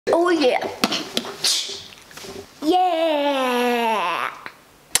Oh yeah. Yeah.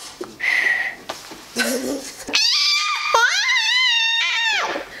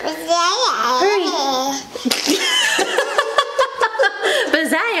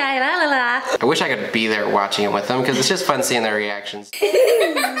 I wish I could be there watching it with them because it's just fun seeing their reactions.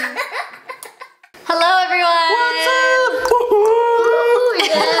 Hello everyone!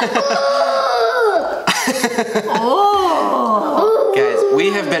 What's up? Oh. Guys, we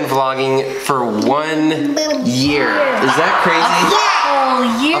have been vlogging for 1 year. Is that crazy?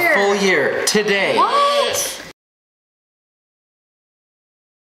 A full year. Today. What?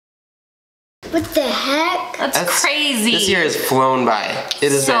 What the heck? That's crazy. This year has flown by.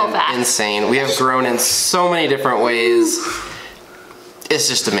 It has So been fast. insane. We have grown in so many different ways. It's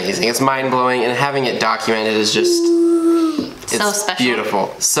just amazing. It's mind-blowing, and having it documented is just So special.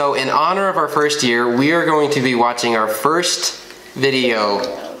 Beautiful. So in honor of our first year, we are going to be watching our first video,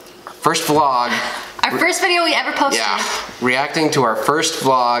 first vlog. Our first video we ever posted. Yeah, reacting to our first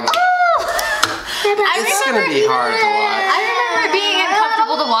vlog. It's gonna be hard to watch. I remember being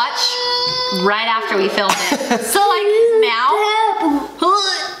uncomfortable to watch right after we filmed it. So like now,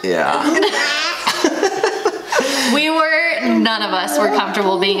 Yeah. none of us were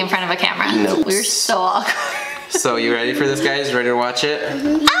comfortable being in front of a camera. Nope. We were so awkward. So you ready for this, guys? Ready to watch it?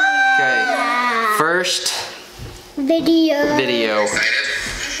 Okay. First Video. video.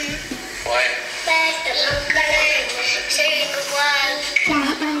 Why?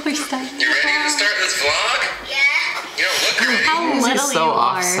 We're starting. You ready to start this vlog? You don't look ready. How little He's so you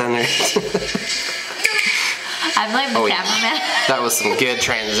are. off-centered. I blame the Oh, cameraman. That was some good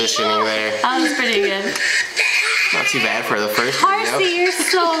transitioning there. That was pretty good. Not too bad for the first Parsi, video. you're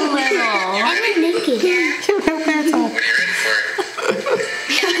so little. What are you ready for?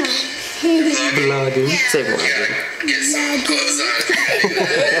 Vlogging. Say vlogging. Get some clothes on.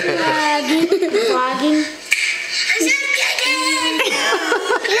 Vlogging.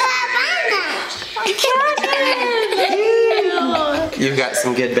 You've got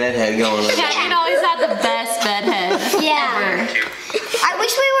some good bedhead going on. Catherine always had the best bed head Yeah. ever. I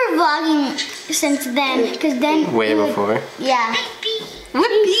wish we were vlogging since then, because then. Way before. Yeah.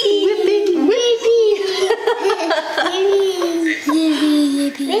 Whippy.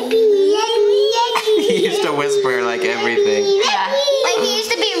 He used to whisper like everything. Yeah. Like he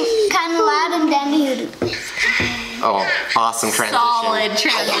used to be kind of loud, and then he would. Oh, awesome transition. Solid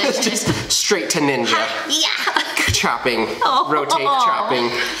transition. Just straight to ninja. Yeah. Chopping. Oh. Rotate chopping.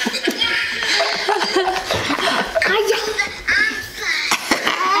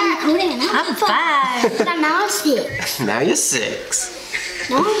 I'm 5. But I'm now 6. Now you're 6.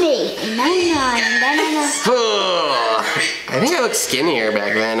 Now I'm 8. And now I'm 9. And then I'm I think I looked skinnier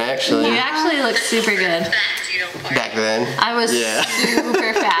back then, actually. You actually look super good. Back then. I was Yeah.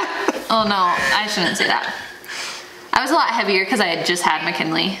 super fat. Oh no, I shouldn't say that. I was a lot heavier because I had just had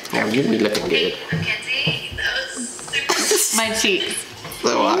McKinley. Yeah, you'd be looking good. Mackenzie, that was super. My cheeks. A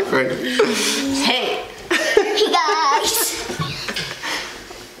little awkward. Hey. Hey guys.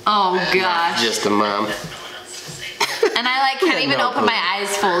 Oh gosh. Just a mom. And I like can't even no open clue. my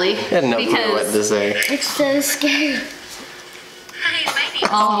eyes fully I had no clue what to say. It's so scary. Hi, my name's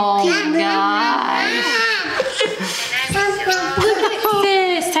oh gosh. Look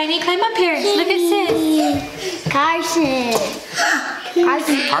at sis. Tiny, climb up here. Look at sis. Carson.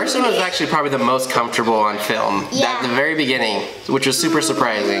 Carson was actually probably the most comfortable on film. Yeah. At the very beginning, which was super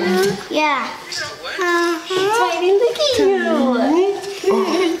surprising. Yeah. Tiny, look at you.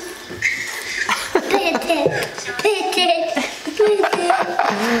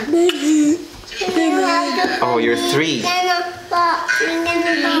 Oh, you're 3. You're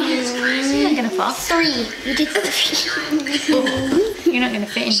not gonna fall. 3. You did 3. You're not gonna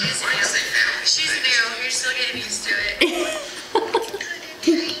faint. She's new. You're still getting used to it.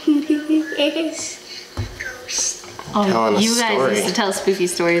 Oh, Telling a you guys story. used to tell spooky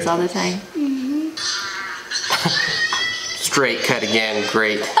stories all the time. Straight cut again,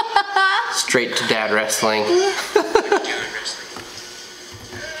 great. Straight to dad wrestling.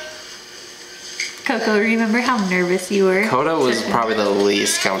 Coco, remember how nervous you were? Koda was probably the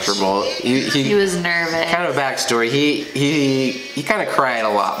least comfortable. He was nervous. Kind of a backstory. He kind of cried a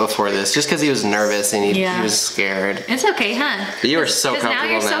lot before this, just because he was nervous and he was scared. It's okay, huh? But you are so 'Cause comfortable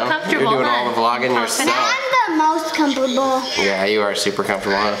now you're so comfortable, You're doing huh? all the vlogging Confident. yourself. I'm the most comfortable. Yeah, you are super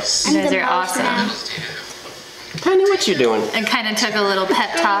comfortable, huh? You I'm guys the are most awesome. now. Tiny, what you doing? And kind of took a little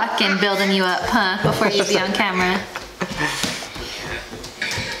pep talk and building you up, huh? Before you'd be on camera.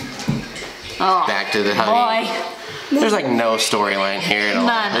 Oh, Back to the hugging. boy. There's like no storyline here at all.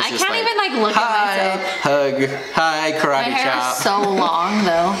 None. It's I just can't even like look at myself. hug, hi, My karate hair chop. is so long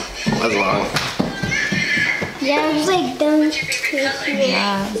though. It was long. Yeah, it was like done.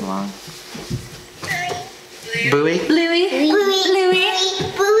 Yeah, it was long. Buoy? Louie. Louie.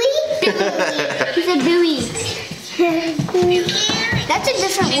 Buoy? He said buoy. That's a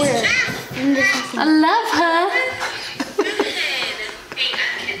different word. I love her. Hey,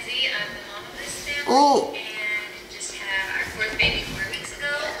 I'm Kenzie. I'm the mom of this family. Oh. And just had our fourth baby 4 weeks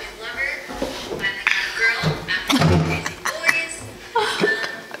ago. We love her. Finally got a girl. After crazy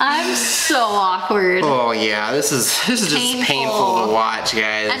boys. I'm so awkward. Oh yeah, this is just painful to watch,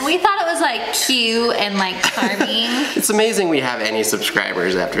 guys. And we thought it was like cute and like charming. It's amazing we have any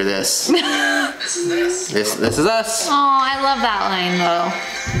subscribers after this. This is us. Oh, I love that line though.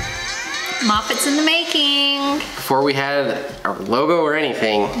 Moffats in the making. Before we had our logo or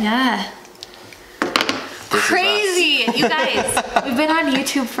anything. Yeah. This is Crazy. You guys, we've been on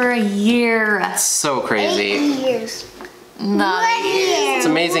YouTube for a year. us. So 8 crazy. years. Not a year. It's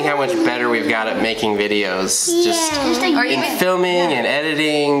amazing how much better we've got at making videos. Just Or in even filming and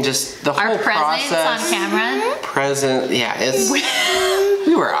editing, just the our whole presence process. on camera. Yeah,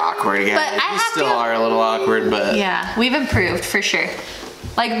 we were awkward, guys. But I We have still to- are a little awkward, but Yeah, we've improved for sure.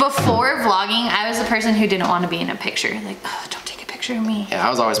 Like before vlogging, I was the person who didn't want to be in a picture. Like, oh, don't take a picture of me. yeah, I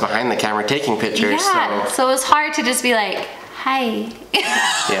was always behind the camera taking pictures. Yeah, so it was hard to just be like, hi.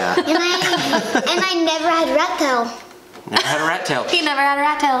 So yeah, And I never had rat tail. never had a rat tail. He never had a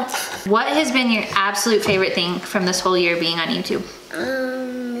rat tail. What has been your absolute favorite thing from this whole year being on YouTube?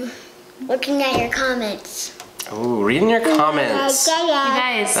 Looking at your comments. Ooh, reading your comments. You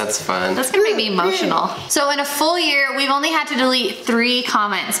guys, That's fun. that's gonna make me emotional. So in a full year, we've only had to delete 3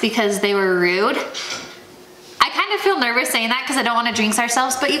 comments because they were rude. I kind of feel nervous saying that because I don't want to jinx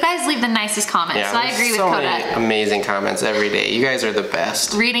ourselves, but you guys leave the nicest comments, so I there's agree with so Coda. many amazing comments every day. You guys are the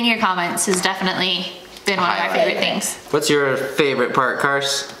best. Reading your comments has definitely been one of our favorite things. What's your favorite part,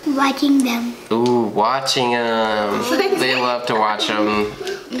 Kars? Watching them. Ooh, watching them. They love to watch them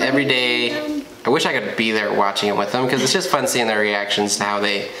every day. I wish I could be there watching it with them because it's just fun seeing their reactions to how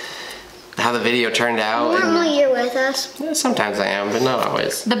the video turned out. Normally you're with us. Yeah, sometimes I am, but not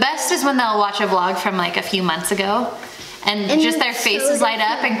always. The best is when they'll watch a vlog from like a few months ago and just their it's faces so light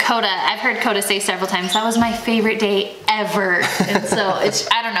up, and Coda, I've heard Coda say several times, that was my favorite day ever. And so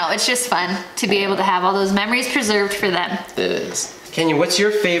I don't know, it's just fun to be able to have all those memories preserved for them. It is. Kenya, what's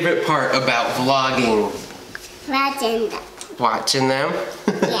your favorite part about vlogging? Watching them. Watching them?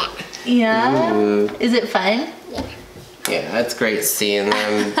 Yeah. Yeah? Ooh. Is it fun? Yeah, it's great seeing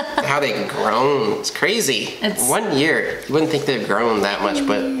them, how they've grown. It's crazy. It's- 1 year. You wouldn't think they've grown that much,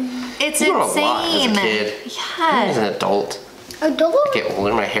 but It's you grow insane. a lot as a kid. As Yeah. an adult. Adult. I get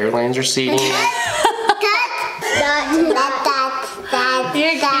older, my hairlines are receding.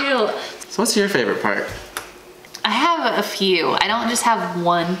 You're cute. So what's your favorite part? I have a few. I don't just have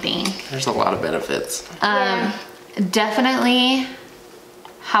one thing. There's a lot of benefits. Definitely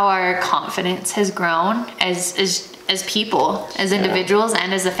how our confidence has grown as people, as individuals,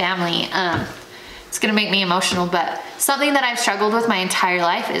 and as a family. It's gonna make me emotional, but something that I've struggled with my entire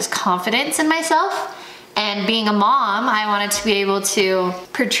life is confidence in myself. And being a mom, I wanted to be able to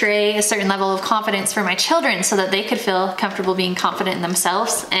portray a certain level of confidence for my children so that they could feel comfortable being confident in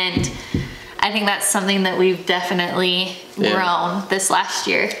themselves. And I think that's something that we've definitely grown this last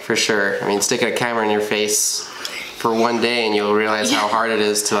year. For sure. I mean, sticking a camera in your face for 1 day and you'll realize how hard it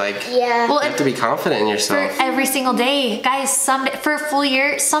is to like, Yeah. Well, you have to be confident in for yourself. every single day, guys, for a full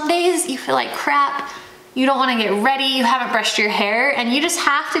year, some days you feel like crap. You don't want to get ready, you haven't brushed your hair, and you just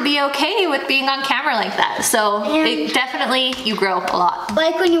have to be okay with being on camera like that. So it definitely, you grow a lot.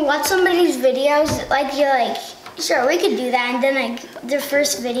 Like when you watch somebody's videos, like you're like, sure, we could do that, and then like their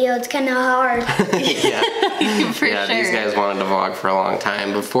first video, it's kind of hard. Yeah, For yeah. sure. These guys wanted to vlog for a long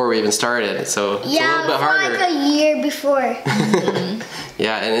time before we even started, so it's a Yeah, little bit for harder. like a year before.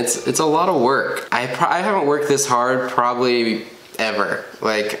 Yeah, and it's a lot of work. I haven't worked this hard probably ever.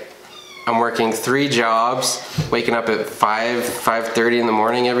 Like, I'm working 3 jobs, waking up at 5:30 in the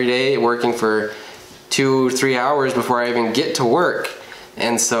morning every day, working for 2-3 hours before I even get to work.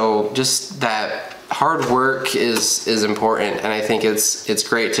 And so just that hard work is important, and I think it's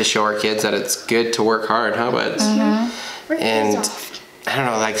great to show our kids that it's good to work hard, huh, buds? And I don't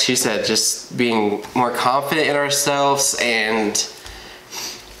know, like she said, just being more confident in ourselves and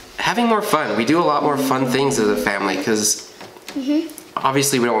having more fun. We do a lot more fun things as a family because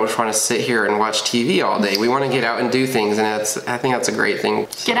obviously we don't just want to sit here and watch TV all day. We want to get out and do things, and I think that's a great thing.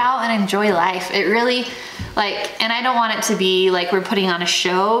 Get out and enjoy life. It really, Like, and I don't want it to be like we're putting on a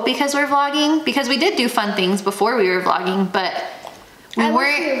show because we're vlogging, because we did do fun things before we were vlogging, but we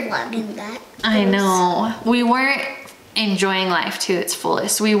weren't vlogging that. I know. We weren't enjoying life to its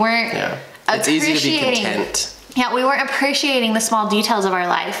fullest. We weren't It's easy to be content. Yeah, we weren't appreciating the small details of our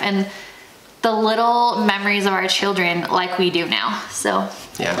life and the little memories of our children like we do now. So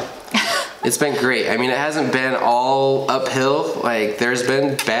yeah. It's been great. I mean, it hasn't been all uphill. Like, there's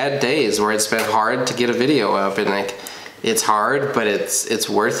been bad days where it's been hard to get a video up, and like, it's hard, but it's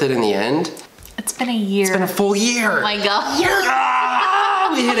worth it in the end. It's been a year. It's been a full year. Oh my God.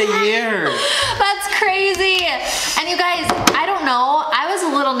 Ah, we hit a year. That's crazy. And you guys, I don't know. I was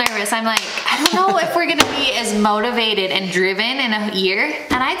a little nervous. I'm like, I don't know if we're gonna be as motivated and driven in a year.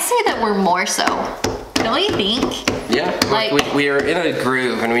 And I'd say that we're more so. Don't you think? Yeah, like we are in a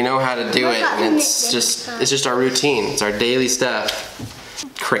groove and we know how to do it, and it's just our routine. It's our daily stuff.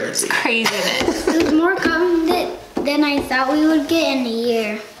 Crazy. Craziness. It was more confident than I thought we would get in a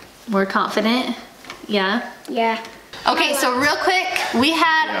year. More confident? Yeah. Yeah. Okay, so real quick, we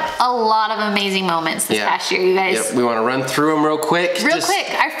had a lot of amazing moments this past year, you guys. Yep, we want to run through them real quick. Real quick,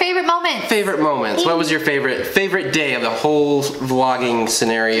 our favorite moments. Favorite moments. What was your favorite day of the whole vlogging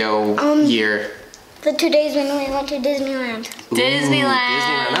scenario year? The 2 days when we went to Disneyland.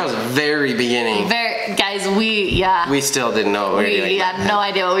 Disneyland. That was very beginning. Guys, we still didn't know what we were doing. We had no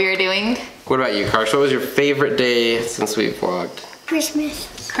idea what we were doing. What about you, Karsh? What was your favorite day since we've vlogged? Christmas.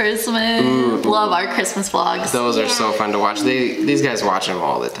 Love our Christmas vlogs. Those are so fun to watch. These guys watch them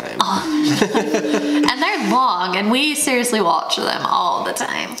all the time. And they're long, and we seriously watch them all the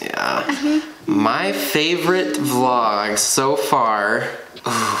time. Yeah. My favorite vlog so far,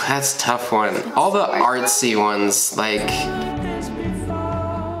 ooh, that's a tough one. All the artsy ones, like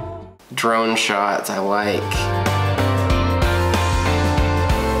drone shots, I like.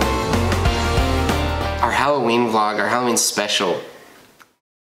 Our Halloween vlog, our Halloween special.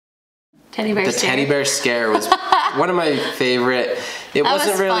 Teddy bear the scare. Teddy bear scare was one of my favorite. It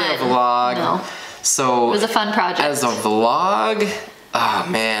wasn't really a vlog. No. So it was a fun project. As a vlog, oh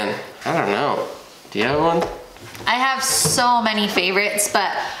man, I don't know. Do you have one? I have so many favorites,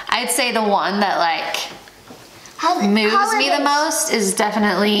 but I'd say the one that like moves me the most is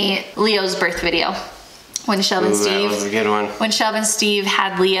definitely Leo's birth video. When Shelb and Steve, that was a good one. When Shelb and Steve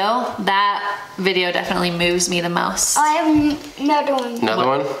had Leo, that video definitely moves me the most. Oh, I have another one. Another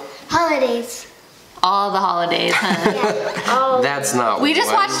one? Holidays. All the holidays, huh? That's not We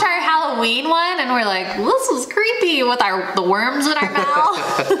just watched our Halloween one and we're like, this is creepy with the worms in our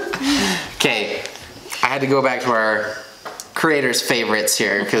mouth. Okay, I had to go back to our creators' favorites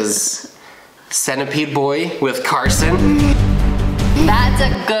here because Centipede Boy with Carson. That's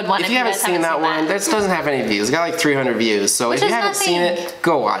a good one. If you haven't seen that one, that doesn't have any views. It got like 300 views. So if you haven't seen it,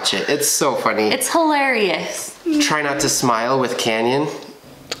 go watch it. It's so funny. It's hilarious. Try not to smile with Canyon.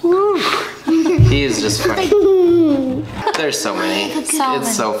 He is just funny. There's so many.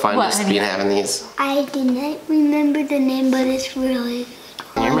 It's so fun just being having these. I did not remember the name, but it's really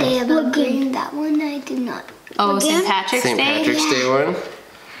good. Day about green. That one I did not. Oh, St. Patrick's Day? St. Patrick's Day one?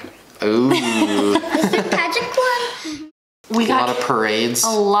 Ooh. The St. Patrick one? We got a lot of parades. A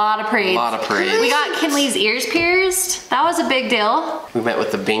lot of parades. A lot of parades. We got Kinley's ears pierced. That was a big deal. We met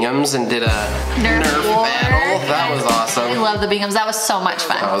with the Binghams and did a Nerf war. battle. That was awesome. We love the Binghams. That was so much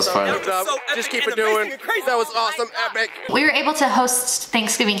fun. That was fun. Just keep it doing. That was awesome. Epic. We were able to host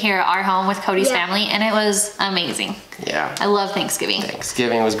Thanksgiving here at our home with Cody's family, and it was amazing. Yeah. I love Thanksgiving.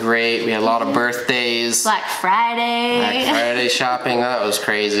 Thanksgiving was great. We had a lot of birthdays. Black Friday. Black Friday shopping. That was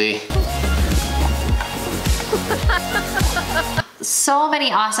crazy. So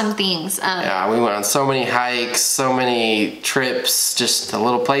many awesome things. Yeah, we went on so many hikes, so many trips, just to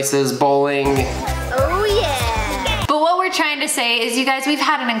little places, bowling. Oh yeah. But what we're trying to say is, you guys, we've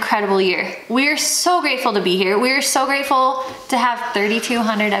had an incredible year. We are so grateful to be here. We are so grateful to have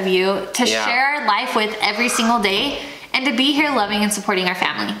 3,200 of you to share our life with every single day, and to be here loving and supporting our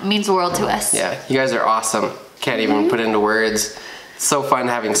family. It means the world to us. Yeah, you guys are awesome. Can't even put into words. So fun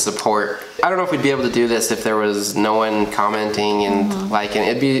having support. I don't know if we'd be able to do this if there was no one commenting and liking.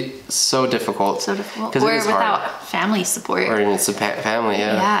 It'd be so difficult. So difficult. Because it is without hard. family support. Or even family,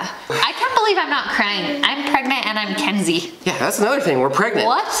 yeah. Yeah. I can't believe I'm not crying. I'm pregnant and I'm Kenzie. Yeah, that's another thing. We're pregnant.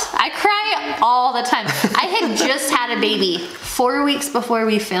 What? I cry all the time. I had just had a baby 4 weeks before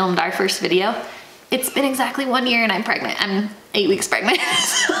we filmed our first video. It's been exactly 1 year and I'm pregnant. I'm 8 weeks pregnant.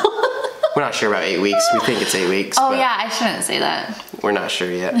 We're not sure about 8 weeks. We think it's 8 weeks. Oh but yeah, I shouldn't say that. We're not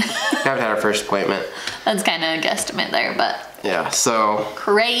sure yet. We haven't had our first appointment. That's kind of a guesstimate there, but. Yeah, so.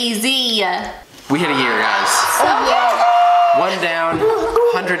 Crazy. We hit a year, guys. So good. 1 down,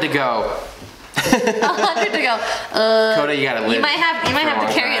 100 to go. 100 to go. Coda, you gotta live. You might have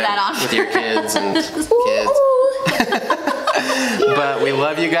to carry that on with your kids and kids. But we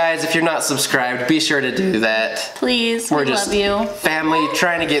love you guys. If you're not subscribed, be sure to do that. Please, We're we just love you. family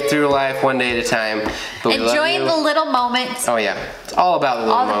trying to get through life one day at a time. But we love Enjoying you. the little moments. Oh yeah, it's all about the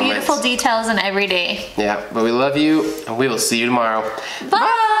little All the moments. beautiful details in every day. Yeah, but we love you, and we will see you tomorrow. Bye.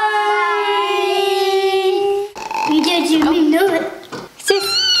 You did, you know it.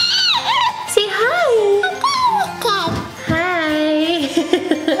 Say hi. Hi.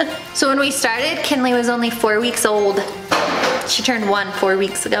 So when we started, Kinley was only 4 weeks old. She turned 1 4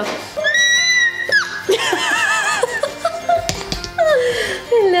 weeks ago.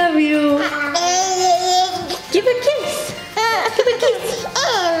 I love you. Give her a kiss. Give her a kiss.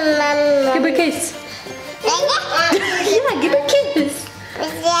 Give her a kiss. Yeah, give her a kiss.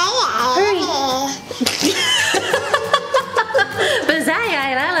 Hurry. Bazaya,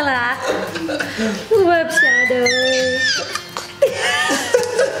 la la la. Whoop, Shadow.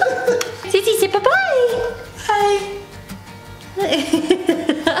 Cici, say bye-bye. Hi.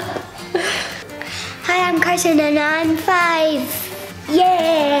 Hi, I'm Carson and I'm 5.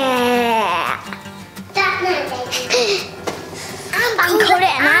 Yeah. I'm Coda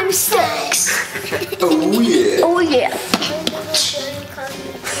and I'm 6. Oh yeah. Oh yeah.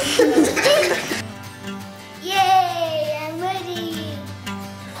 Yay, I'm ready.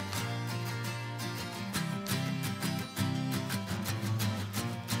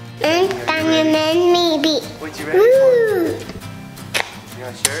 And maybe. What you ready for? You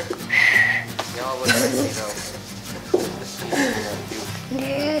not sure? Y'all look ready,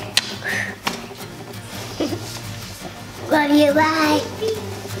 Love you, bye.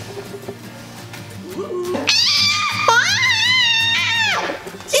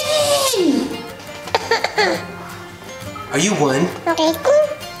 Are you one? Okay.